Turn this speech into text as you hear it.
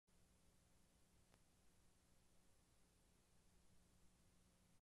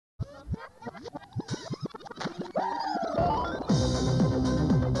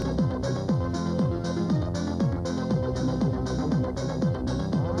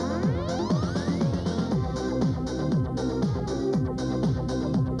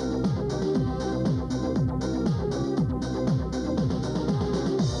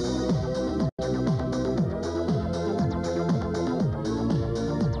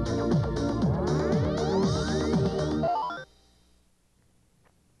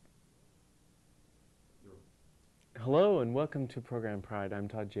welcome to Program Pride. I'm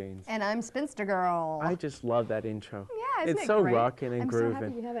Todd James. And I'm Spinstergirl. I just love that intro. Yeah, isn't it's it so great? rocking and grooving. I'm so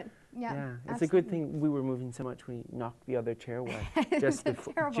happy we have it. Yeah, it's a good thing we were moving so much we knocked the other chair away just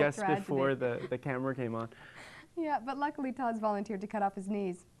before the camera came on. Yeah, but luckily Todd's volunteered to cut off his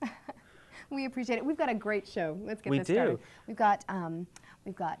knees. We appreciate it. We've got a great show. Let's get this started. We've got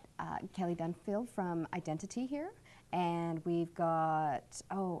Kelly Dunfield from Identity here. And we've got,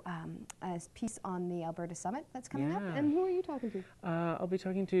 a piece on the Alberta Summit that's coming up. And who are you talking to? I'll be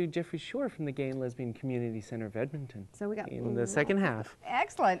talking to Jeffrey Shore from the Gay and Lesbian Community Center of Edmonton. So we got in the second half.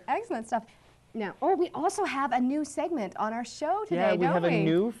 Excellent, excellent stuff. Now, we also have a new segment on our show today, don't we? Yeah, we have a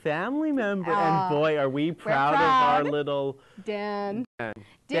new family member, and boy, are we proud of our little Dan.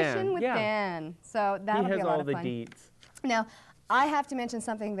 Dishing with Dan. So that'll be a lot of fun. He has all the deets. Now, I have to mention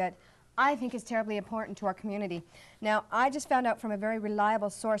something that I think is terribly important to our community. Now, I just found out from a very reliable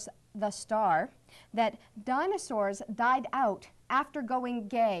source, The Star, that dinosaurs died out after going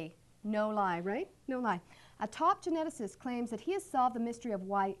gay. No lie, right? No lie. A top geneticist claims that he has solved the mystery of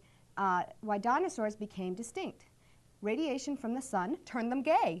why dinosaurs became distinct. Radiation from the sun turned them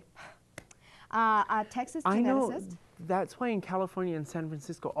gay. A Texas geneticist. I know. That's why in California and San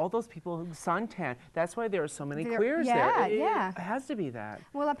Francisco, all those people who suntan, that's why there are so many queers there. It has to be that.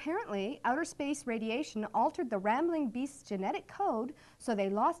 Well, apparently, outer space radiation altered the rambling beast's genetic code, so they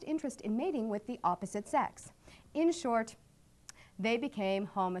lost interest in mating with the opposite sex. In short, they became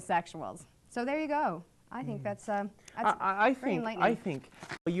homosexuals. So there you go. I think that's very enlightening. I think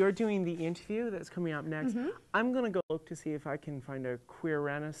you're doing the interview that's coming up next. I'm going to go look to see if I can find a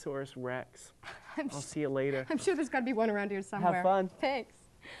Queeranosaurus Rex. I'll see you later. I'm sure there's got to be one around here somewhere. Have fun. Thanks.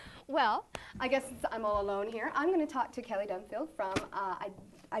 Well, I guess I'm all alone here. I'm going to talk to Kelly Dunfield from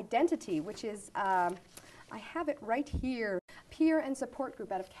Identity, which is, I have it right here, peer and support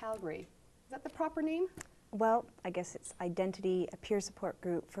group out of Calgary. Is that the proper name? Well, I guess it's Identity, a peer support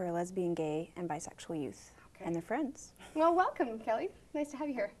group for lesbian, gay, and bisexual youth and their friends. Well, welcome, Kelly. Nice to have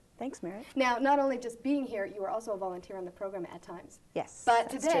you here. Thanks, Mariette. Now, not only just being here, you are also a volunteer on the program at times. Yes, but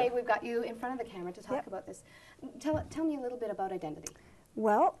today we've got you in front of the camera to talk about this. Tell me a little bit about Identity.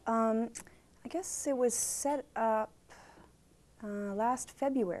 Well, I guess it was set up last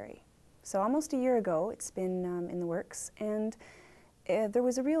February, so almost a year ago. It's been in the works, and there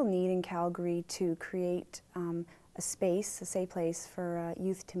was a real need in Calgary to create a space, a safe place for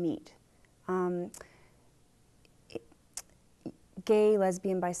youth to meet. Gay,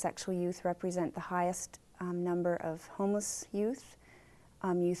 lesbian, bisexual youth represent the highest number of homeless youth,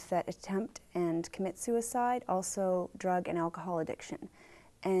 youth that attempt and commit suicide, also drug and alcohol addiction.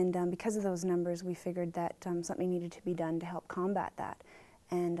 And because of those numbers, we figured that something needed to be done to help combat that.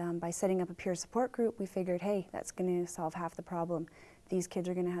 And by setting up a peer support group, we figured, hey, that's going to solve half the problem. These kids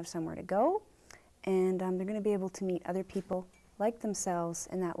are going to have somewhere to go, and they're going to be able to meet other people like themselves,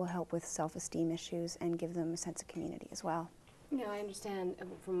 and that will help with self-esteem issues and give them a sense of community as well. You know, I understand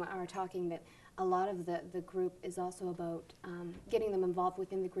from our talking that a lot of the group is also about getting them involved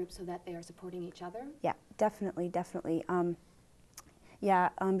within the group so that they are supporting each other. Yeah, definitely, definitely.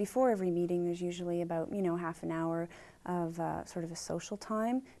 Before every meeting, there's usually about, half an hour of sort of a social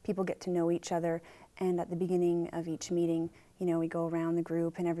time. People get to know each other, and at the beginning of each meeting, we go around the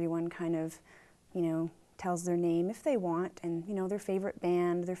group and everyone kind of, tells their name if they want, and, their favorite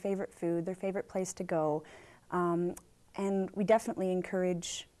band, their favorite food, their favorite place to go. And we definitely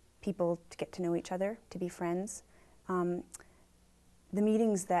encourage people to get to know each other, to be friends. The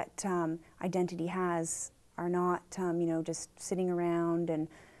meetings that Identity has are not, just sitting around and,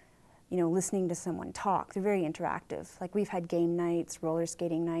 listening to someone talk. They're very interactive. Like, we've had game nights, roller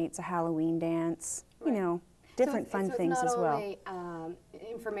skating nights, a Halloween dance, different fun things as well. So it's not only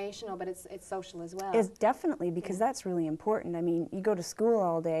informational, but it's social as well. It's definitely, because that's really important. I mean, you go to school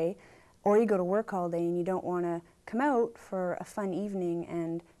all day, or you go to work all day, and you don't want to come out for a fun evening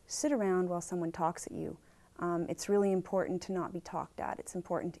and sit around while someone talks at you. It's really important to not be talked at. It's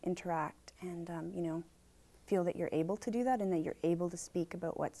important to interact and, feel that you're able to do that and that you're able to speak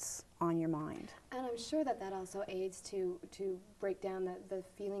about what's on your mind. And I'm sure that also aids to break down the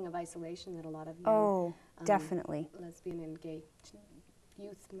feeling of isolation that a lot of definitely lesbian and gay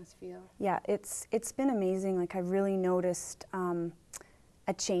youth must feel. Yeah, it's been amazing. Like, I've really noticed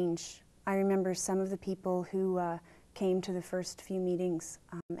a change. I remember some of the people who came to the first few meetings,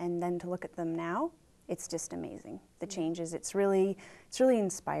 and then to look at them now, it's just amazing. The changes. It's really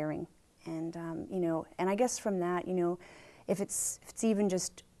inspiring. And and I guess from that, if it's even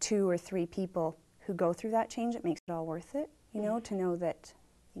just 2 or 3 people who go through that change, it makes it all worth it. To know that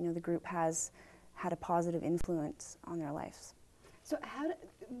the group has had a positive influence on their lives. So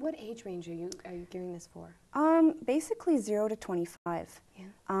what age range are you gearing this for? Basically 0 to 25.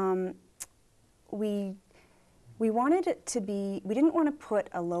 Yeah. We wanted it to be, we didn't want to put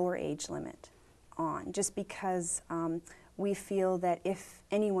a lower age limit on, just because we feel that if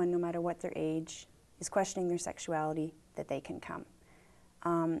anyone, no matter what their age, is questioning their sexuality, that they can come.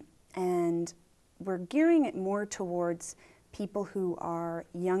 And we're gearing it more towards people who are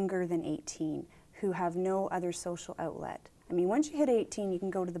younger than 18, who have no other social outlet. I mean, once you hit 18, you can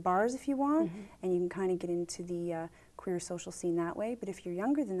go to the bars if you want, and you can kind of get into the queer social scene that way, but if you're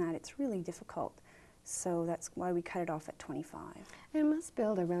younger than that, it's really difficult. So that's why we cut it off at 25. And it must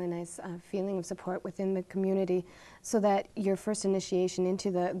build a really nice feeling of support within the community, so that your first initiation into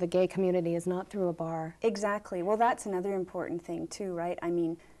the gay community is not through a bar. Exactly. Well, that's another important thing too, right? I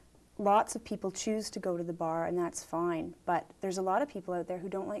mean, lots of people choose to go to the bar, and that's fine, but there's a lot of people out there who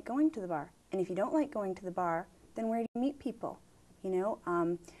don't like going to the bar. And if you don't like going to the bar, then where do you meet people? You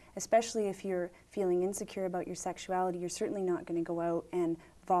know, especially if you're feeling insecure about your sexuality, you're certainly not going to go out and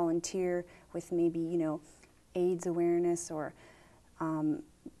volunteer with maybe, you know, AIDS awareness or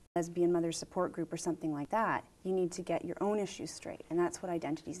lesbian mother support group or something like that. You need to get your own issues straight, and that's what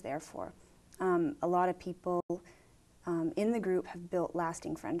Identity's there for. A lot of people in the group have built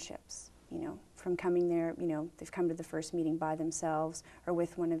lasting friendships, you know, from coming there. You know, they've come to the first meeting by themselves or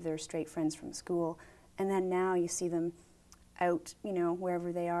with one of their straight friends from school, and then now you see them out, you know,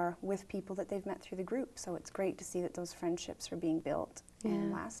 wherever they are with people that they've met through the group. So it's great to see that those friendships are being built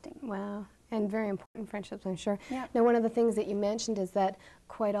and lasting. Wow. And very important friendships, I'm sure. Yeah. Now, one of the things that you mentioned is that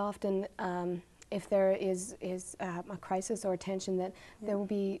quite often, if there is a crisis or tension, that there will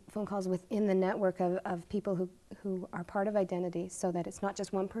be phone calls within the network of people who are part of Identity, so that it's not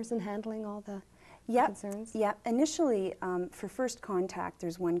just one person handling all the concerns? Yeah. Initially, for first contact,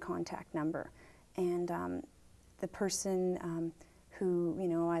 there's one contact number. And the person who, you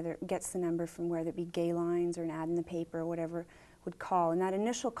know, either gets the number from whether it be Gay Lines or an ad in the paper or whatever, would call. And that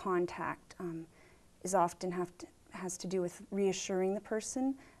initial contact is often has to do with reassuring the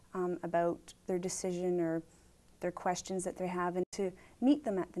person about their decision or their questions that they have, and to meet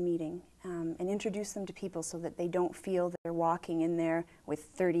them at the meeting and introduce them to people so that they don't feel that they're walking in there with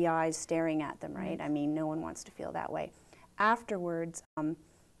 30 eyes staring at them, right? I mean, no one wants to feel that way. Afterwards,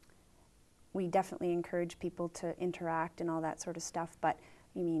 we definitely encourage people to interact and all that sort of stuff, but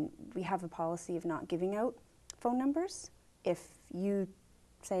I mean, we have a policy of not giving out phone numbers. If you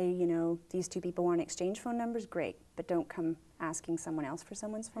say, you know, these two people want to exchange phone numbers, great, but don't come asking someone else for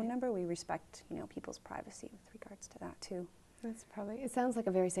someone's phone number. We respect, you know, people's privacy with regards to that too. That's probably, it sounds like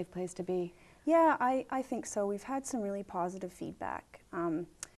a very safe place to be. Yeah, I think so. We've had some really positive feedback.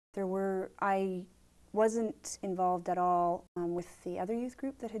 I wasn't involved at all with the other youth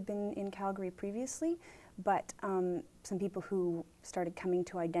group that had been in Calgary previously, but some people who started coming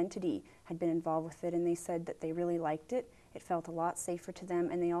to Identity had been involved with it, and they said that they really liked it. It felt a lot safer to them,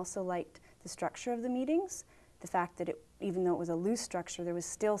 and they also liked the structure of the meetings, the fact that even though it was a loose structure, there was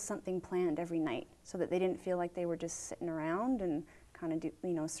still something planned every night, so that they didn't feel like they were just sitting around and kind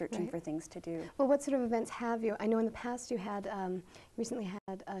of searching for things to do. Well, what sort of events have you? I know in the past you had recently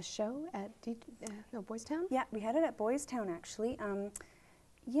had a show at Boys Town? Yeah, we had it at Boys Town actually.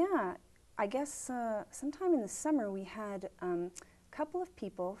 Yeah, I guess sometime in the summer we had a couple of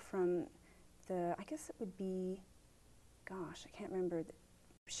people from I guess it would be, gosh, I can't remember, the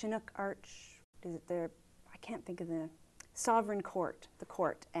Chinook Arch, I can't think of the Sovereign Court, the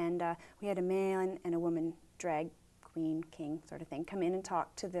court, and we had a man and a woman, drag queen, king sort of thing, come in and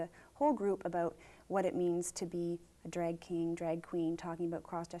talk to the whole group about what it means to be a drag king, drag queen, talking about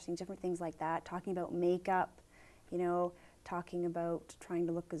cross-dressing, different things like that, talking about makeup, you know, talking about trying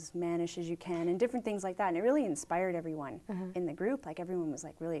to look as mannish as you can, and different things like that. And it really inspired everyone in the group. Like, everyone was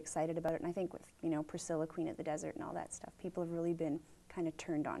like really excited about it. And I think with, you know, Priscilla, Queen of the Desert and all that stuff, people have really been kind of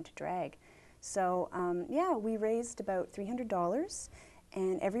turned on to drag. So yeah, we raised about $300,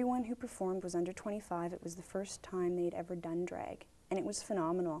 and everyone who performed was under 25. It was the first time they'd ever done drag, and it was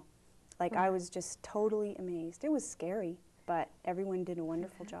phenomenal. Like, I was just totally amazed. It was scary, but everyone did a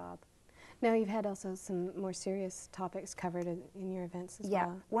wonderful job. Now, you've had also some more serious topics covered in your events as well.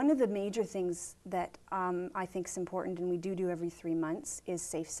 Yeah, one of the major things that I think is important, and we do every 3 months, is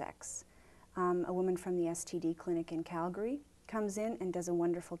safe sex. A woman from the STD clinic in Calgary comes in and does a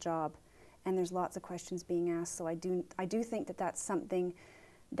wonderful job, and there's lots of questions being asked. So I do think that that's something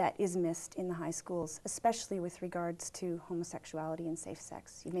that is missed in the high schools, especially with regards to homosexuality and safe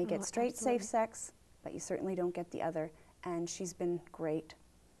sex. You may get straight safe sex, but you certainly don't get the other, and she's been great.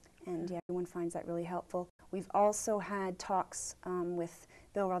 And yeah, everyone finds that really helpful. We've also had talks with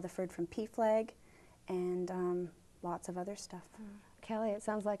Bill Rutherford from PFLAG, and lots of other stuff. Kelly, it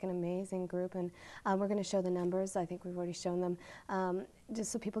sounds like an amazing group, and we're going to show the numbers. I think we've already shown them,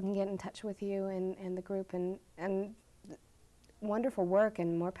 just so people can get in touch with you and the group, and wonderful work,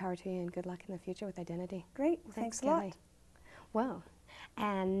 and more power to you, and good luck in the future with Identity. Great. Thanks a lot. Kelly. Well,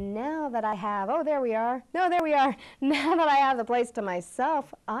 and now that I have, oh, there we are. No, there we are. Now that I have the place to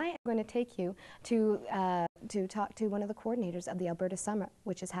myself, I am going to take you to talk to one of the coordinators of the Alberta Summit,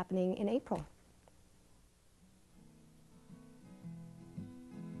 which is happening in April.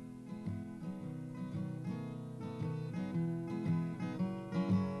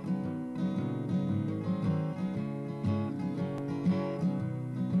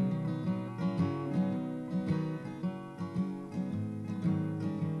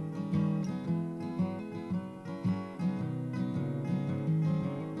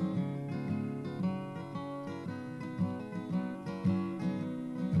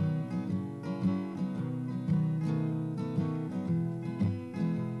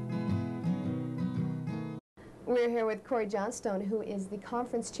 We're here with Corey Johnstone, who is the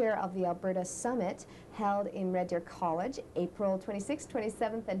conference chair of the Alberta Summit, held in Red Deer College, April 26th,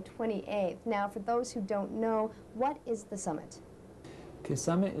 27th, and 28th. Now, for those who don't know, what is the Summit? Okay,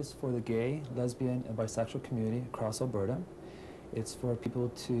 Summit is for the gay, lesbian, and bisexual community across Alberta. It's for people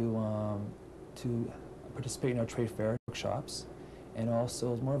to participate in our trade fair workshops, and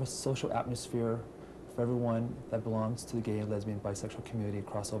also it's more of a social atmosphere for everyone that belongs to the gay, lesbian, bisexual community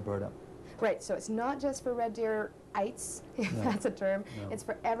across Alberta. Right, so it's not just for Red Deerites, if that's a term, it's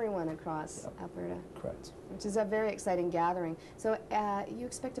for everyone across Alberta. Correct. Which is a very exciting gathering. So you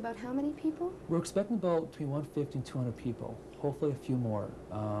expect about how many people? We're expecting about between 150 and 200 people, hopefully a few more.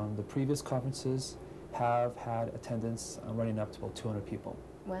 The previous conferences have had attendance running up to about 200 people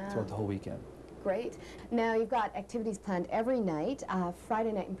throughout the whole weekend. Great. Now, you've got activities planned every night.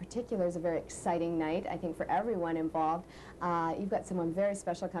 Friday night in particular is a very exciting night, I think, for everyone involved. You've got someone very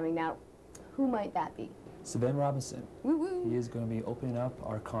special coming now. Who might that be? Sven Robinson. Woo-woo. He is going to be opening up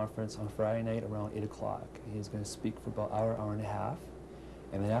our conference on Friday night around 8 o'clock. He is going to speak for about an hour, hour and a half.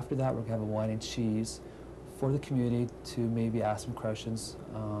 And then after that, we're going to have a wine and cheese for the community to maybe ask some questions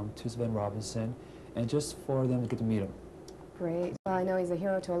to Sven Robinson, and just for them to get to meet him. Great. Well, I know he's a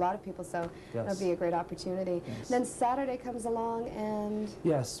hero to a lot of people, so that'll be a great opportunity. Yes. Then Saturday comes along and...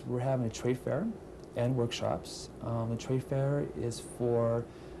 Yes, we're having a trade fair and workshops. The trade fair is for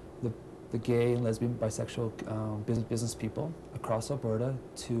the gay and lesbian, bisexual business people across Alberta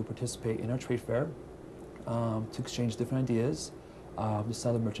to participate in our trade fair, to exchange different ideas, to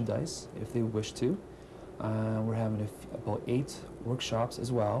sell their merchandise if they wish to. We're having about 8 workshops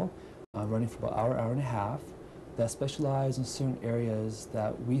as well, running for about an hour, hour and a half, that specialize in certain areas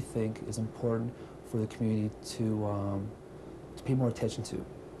that we think is important for the community to pay more attention to.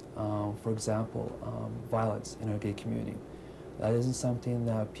 For example, violence in our gay community. That isn't something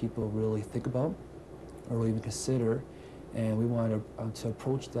that people really think about or really even consider, and we want to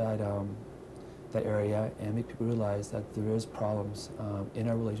approach that that area and make people realize that there is problems in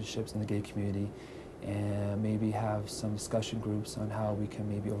our relationships in the gay community, and maybe have some discussion groups on how we can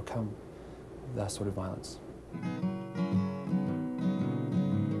maybe overcome that sort of violence.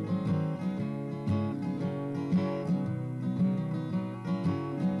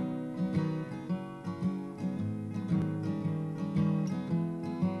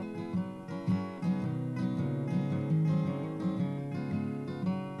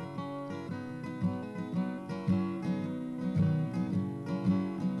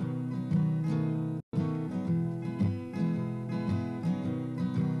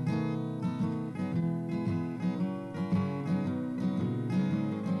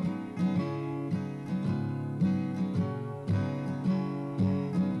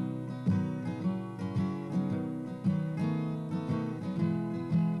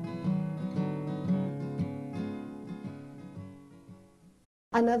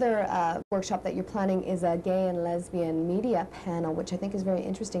 Another workshop that you're planning is a gay and lesbian media panel, which I think is very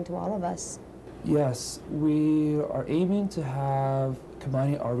interesting to all of us. Yes, we are aiming to have,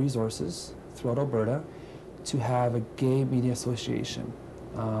 combining our resources throughout Alberta, to have a gay media association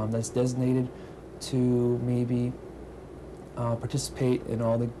that's designated to maybe participate in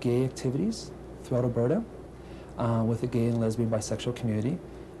all the gay activities throughout Alberta with the gay and lesbian bisexual community.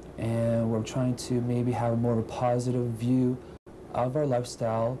 And we're trying to maybe have more of a positive view of our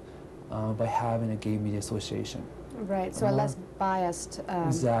lifestyle by having a gay media association. Right, so a less biased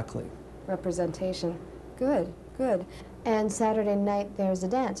exactly. representation. Good, good. And Saturday night there's a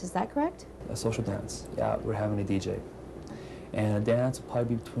dance, is that correct? A social dance, yeah, we're having a DJ. And a dance will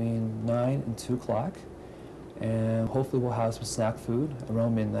probably be between 9 and 2 o'clock. And hopefully we'll have some snack food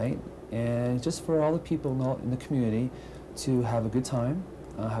around midnight. and just for all the people in the community to have a good time,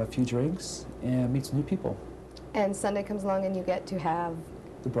 have a few drinks, and meet some new people. And Sunday comes along and you get to have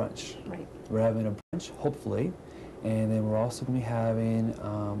The brunch. right. We're having a brunch, hopefully, and then we're also going to be having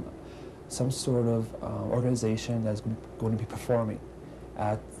some sort of organization that's going to be performing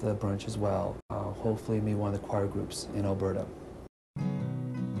at the brunch as well. Hopefully, maybe one of the choir groups in Alberta.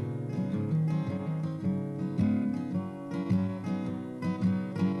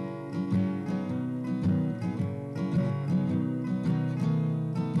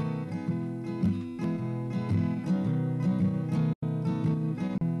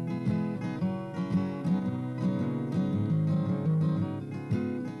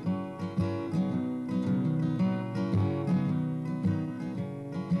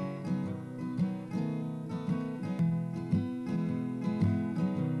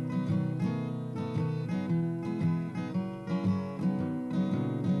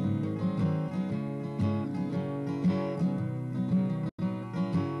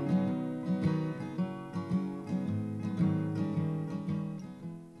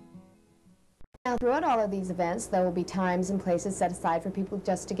 Now, throughout all of these events, there will be times and places set aside for people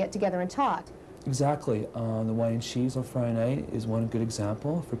just to get together and talk. Exactly. The Wine and Cheese on Friday night is one good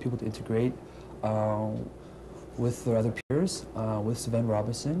example for people to integrate with their other peers, with Savannah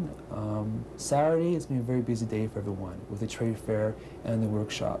Robinson. Saturday is going to be a very busy day for everyone with the trade fair and the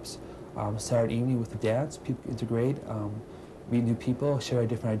workshops. Saturday evening with the dance, people integrate, meet new people, share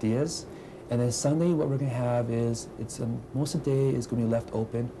different ideas. And then Sunday, what we're going to have is, most of the day is going to be left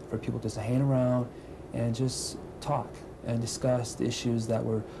open for people just to hang around and just talk and discuss the issues that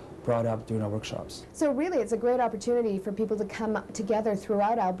were brought up during our workshops. So really, it's a great opportunity for people to come together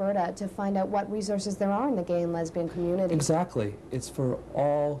throughout Alberta to find out what resources there are in the gay and lesbian community. Exactly. It's for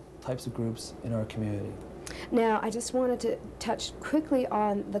all types of groups in our community. Now, I just wanted to touch quickly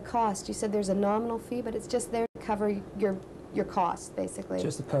on the cost. You said there's a nominal fee, but it's just there to cover your costs, basically.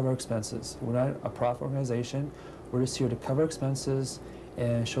 Just to cover our expenses. We're not a profit organization. We're just here to cover expenses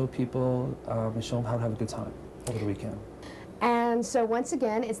and show people and show them how to have a good time over the weekend. And so once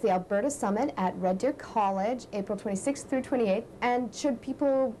again, it's the Alberta Summit at Red Deer College, April 26th through 28th. And should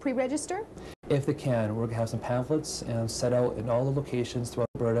people pre-register? If they can, we're going to have some pamphlets set out in all the locations throughout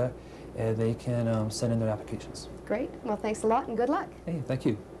Alberta, and they can send in their applications. Great. Well, thanks a lot and good luck. Hey, thank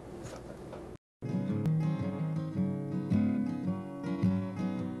you.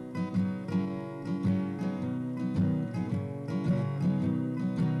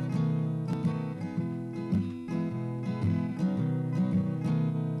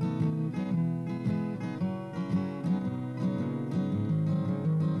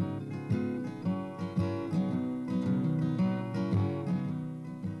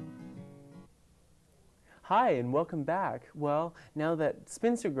 Hi, and welcome back. Well, now that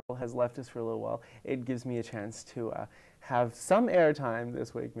Spinstergirl has left us for a little while, it gives me a chance to have some airtime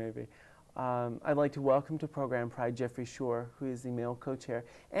this week, maybe. I'd like to welcome to Program Pride Jeffrey Shore, who is the male co-chair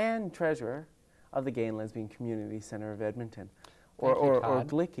and treasurer of the Gay and Lesbian Community Center of Edmonton, or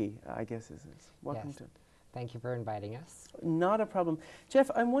GLICI, I guess is this. Welcome to. Thank you for inviting us. Not a problem. Jeff,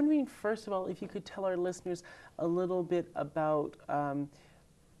 I'm wondering, first of all, if you could tell our listeners a little bit about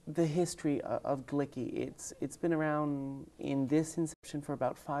the history of GLICI. It's been around in this inception for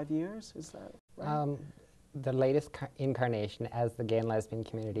about 5 years, is that right? The latest incarnation as the Gay and Lesbian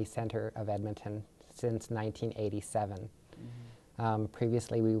Community Center of Edmonton since 1987. Mm-hmm.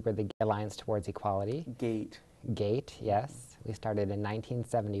 Previously we were the Gay Alliance Towards Equality. GATE, yes. We started in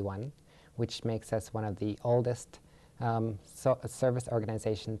 1971, which makes us one of the oldest service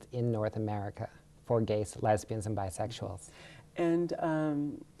organizations in North America for gays, lesbians, and bisexuals. And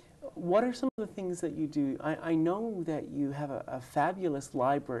what are some of the things that you do? I know that you have a fabulous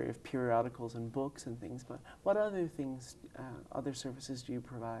library of periodicals and books and things, but what other things, other services do you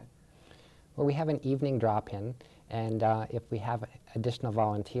provide? Well, we have an evening drop-in, and if we have additional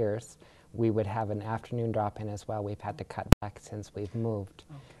volunteers, we would have an afternoon drop-in as well. We've had to cut back since we've moved.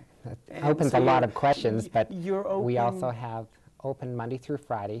 Okay. That opens a lot of questions, but we also have open Monday through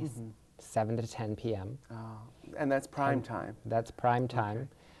Fridays, 7 to 10 p.m. And that's prime time? That's prime time.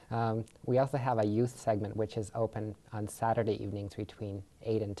 Okay. We also have a youth segment which is open on Saturday evenings between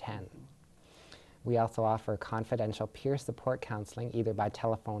 8 and 10. We also offer confidential peer support counseling either by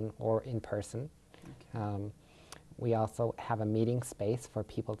telephone or in person. Okay. We also have a meeting space for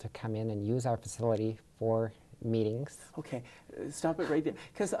people to come in and use our facility for meetings. Okay, stop it right there.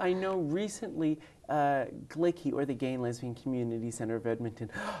 Because I know recently Glicky, or the Gay and Lesbian Community Center of Edmonton,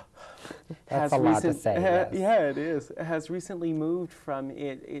 That's a lot to say, yes. Yeah, it is. Has recently moved from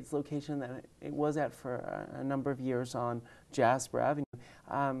its location that it was at for a number of years on Jasper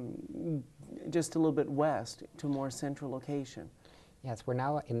Avenue, just a little bit west to a more central location. Yes, we're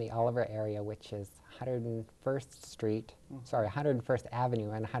now in the Oliver area, which is 101st Street, sorry, 101st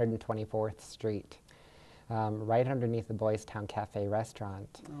Avenue and 124th Street, right underneath the Boys Town Cafe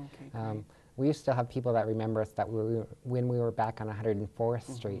restaurant. Okay, we used to have people that remember us that when we were back on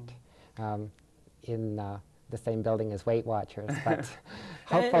 104th Street in the same building as Weight Watchers, but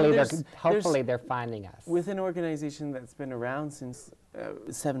hopefully they're finding us. With an organization that's been around since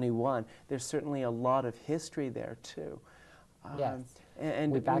 71, there's certainly a lot of history there too. Yes.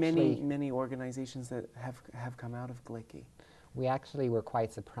 And many organizations that have come out of Glicky. We actually were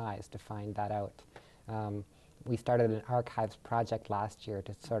quite surprised to find that out. We started an archives project last year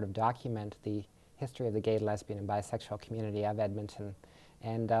to sort of document the history of the gay, lesbian, and bisexual community of Edmonton,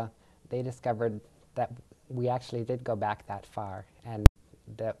 and they discovered that we actually did go back that far, and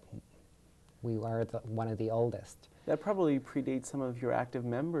that we are one of the oldest. That probably predates some of your active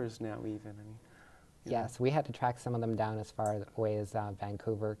members now, even. I mean, yes, we had to track some of them down as far away as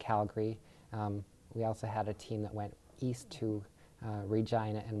Vancouver, Calgary. We also had a team that went east to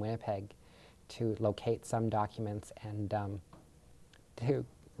Regina and Winnipeg to locate some documents and to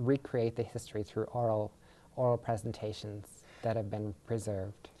recreate the history through oral presentations that have been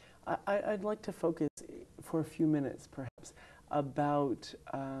preserved. I'd like to focus for a few minutes, perhaps, about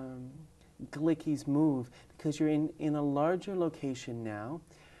Glicky's move, because you're in a larger location now.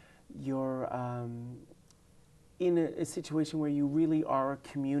 You're in a situation where you really are a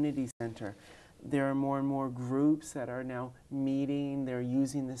community center. There are more and more groups that are now meeting, they're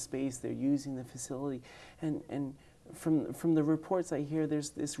using the space, they're using the facility. And from the reports I hear, there's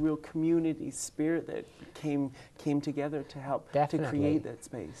this real community spirit that came together to help to create that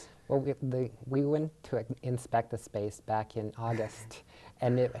space. Well, we went to inspect the space back in August,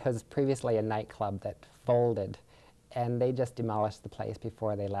 and it was previously a nightclub that folded, and they just demolished the place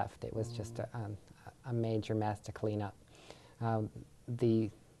before they left. It was just a major mess to clean up. The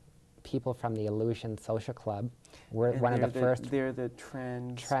people from the Illusion Social Club were one of the first. They're the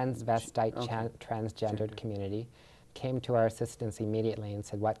transvestite, transgendered community, came to our assistance immediately and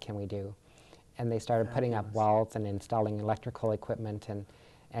said, "What can we do?" And they started putting up walls and installing electrical equipment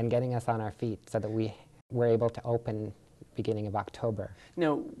and getting us on our feet so that we were able to open beginning of October.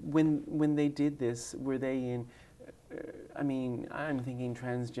 Now, when they did this, were they in? I mean, I'm thinking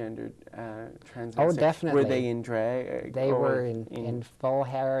transgendered, transvestite. Oh, definitely. Were they in drag? They were in full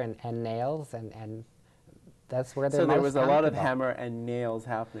hair and nails, and that's where they're most So there was a lot of comfortable. hammer and nails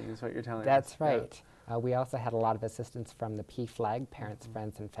happening, is what you're telling us. That's right. We also had a lot of assistance from the PFLAG, Parents,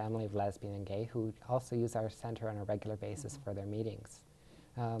 Friends, and Family of Lesbian and Gay, who also use our center on a regular basis for their meetings.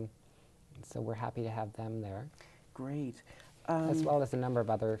 So we're happy to have them there. Great. As well as a number of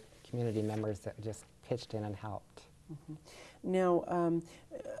other community members that just pitched in and helped. Now,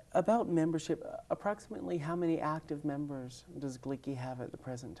 about membership, approximately how many active members does Glicky have at the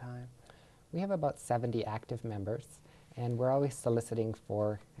present time? We have about 70 active members, and we're always soliciting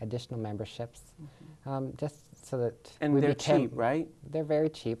for additional memberships, just so that And they're cheap, right? They're very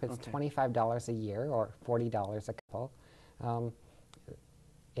cheap. It's Okay. $25 a year or $40 a couple.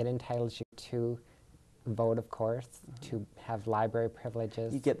 It entitles you to vote, of course, to have library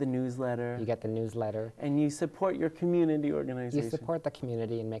privileges. You get the newsletter. You get the newsletter. And you support your community organization. You support the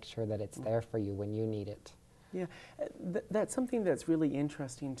community and make sure that it's there for you when you need it. Yeah, that's something that's really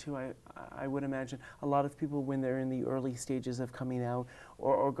interesting too. I would imagine a lot of people, when they're in the early stages of coming out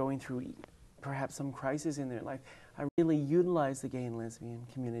or going through perhaps some crisis in their life, really utilize the Gay and Lesbian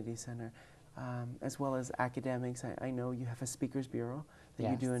Community Center, as well as academics. I know you have a speakers bureau that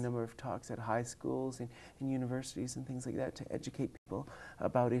you do a number of talks at high schools and universities and things like that to educate people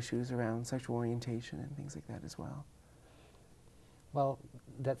about issues around sexual orientation and things like that as well. Well,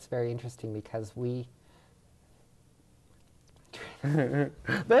 that's very interesting because we...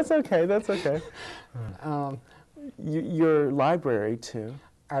 That's okay, that's okay. Your library too.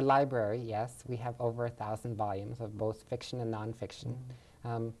 Our library, yes. We have over 1,000 volumes of both fiction and nonfiction.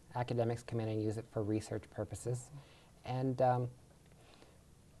 Academics come in and use it for research purposes. And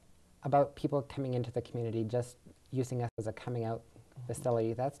about people coming into the community just using us as a coming out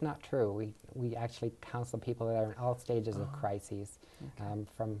facility, that's not true. We actually counsel people that are in all stages of crises,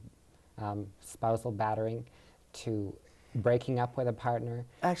 from spousal battering to breaking up with a partner.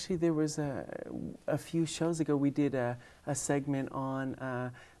 Actually, there was a few shows ago, we did a segment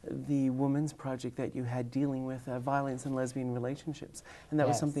on the Women's Project that you had dealing with violence in lesbian relationships. And that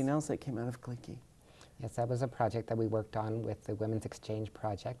was something else that came out of Clicky. Yes, that was a project that we worked on with the Women's Exchange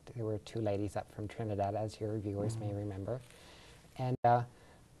Project. There were 2 ladies up from Trinidad, as your viewers may remember. And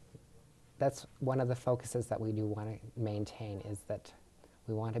that's one of the focuses that we do want to maintain, is that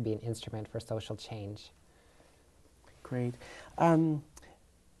we want to be an instrument for social change. Great.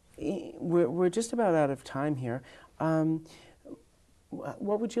 We're just about out of time here.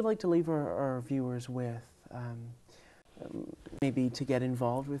 What would you like to leave our viewers with? Maybe to get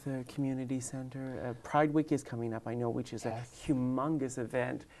involved with a community center. Pride Week is coming up, I know, which is a humongous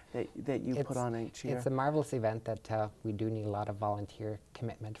event that you put on each year. It's a marvelous event that we do need a lot of volunteer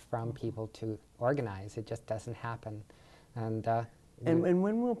commitment from people to organize. It just doesn't happen. And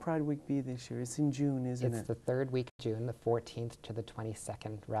when will Pride Week be this year? It's in June, isn't it? It's the 3rd week of June, the 14th to the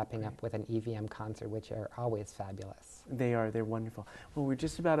 22nd, wrapping up with an EVM concert, which are always fabulous. They are. They're wonderful. Well, we're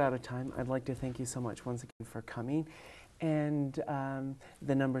just about out of time. I'd like to thank you so much once again for coming. And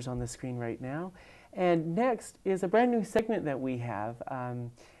the number's on the screen right now. And next is a brand new segment that we have.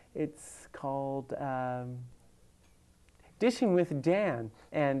 It's called Dishing with Dan.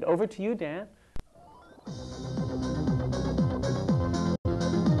 And over to you, Dan.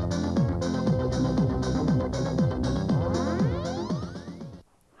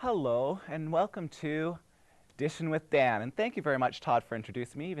 Hello, and welcome to Dishing with Dan. And thank you very much, Todd, for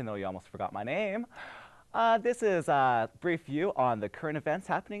introducing me, even though you almost forgot my name. This is a brief view on the current events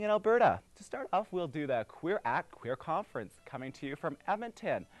happening in Alberta. To start off, we'll do the Queer Act Queer Conference coming to you from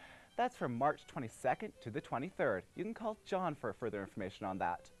Edmonton. That's from March 22nd to the 23rd. You can call John for further information on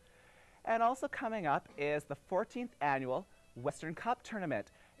that. And also coming up is the 14th annual Western Cup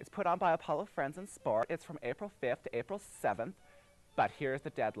Tournament. It's put on by Apollo Friends and Sport. It's from April 5th to April 7th. But here's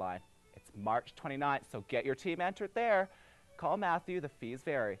the deadline. It's March 29th, so get your team entered there. Call Matthew, the fees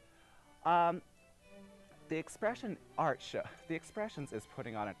vary. The Expressions is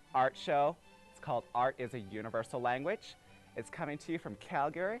putting on an art show. It's called Art is a Universal Language. It's coming to you from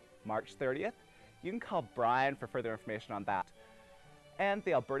Calgary, March 30th. You can call Brian for further information on that. And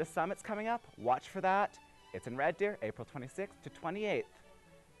the Alberta Summit's coming up. Watch for that. It's in Red Deer, April 26th to 28th.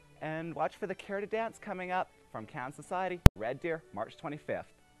 And watch for the Care to Dance coming up from Can Society, Red Deer, March 25th.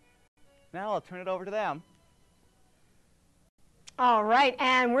 Now I'll turn it over to them. All right,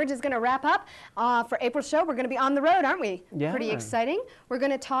 and we're just going to wrap up. For April's show, we're going to be on the road, aren't we? Yeah. Pretty exciting. We're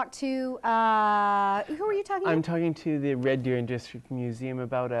going to talk to, who are you talking to? I'm talking to the Red Deer and District Museum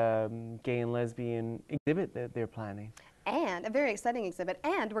about a gay and lesbian exhibit that they're planning. And a very exciting exhibit.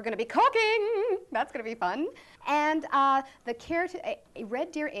 And we're going to be cooking. That's going to be fun. And the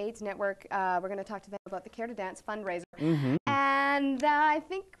Red Deer AIDS Network, we're going to talk to them about the Care to Dance fundraiser. Mm-hmm. And I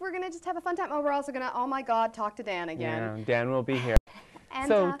think we're going to just have a fun time. Oh, we're also going to, oh my God, talk to Dan again. Yeah, Dan will be here. And,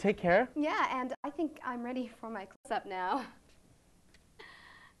 so take care. Yeah, and I think I'm ready for my close-up now.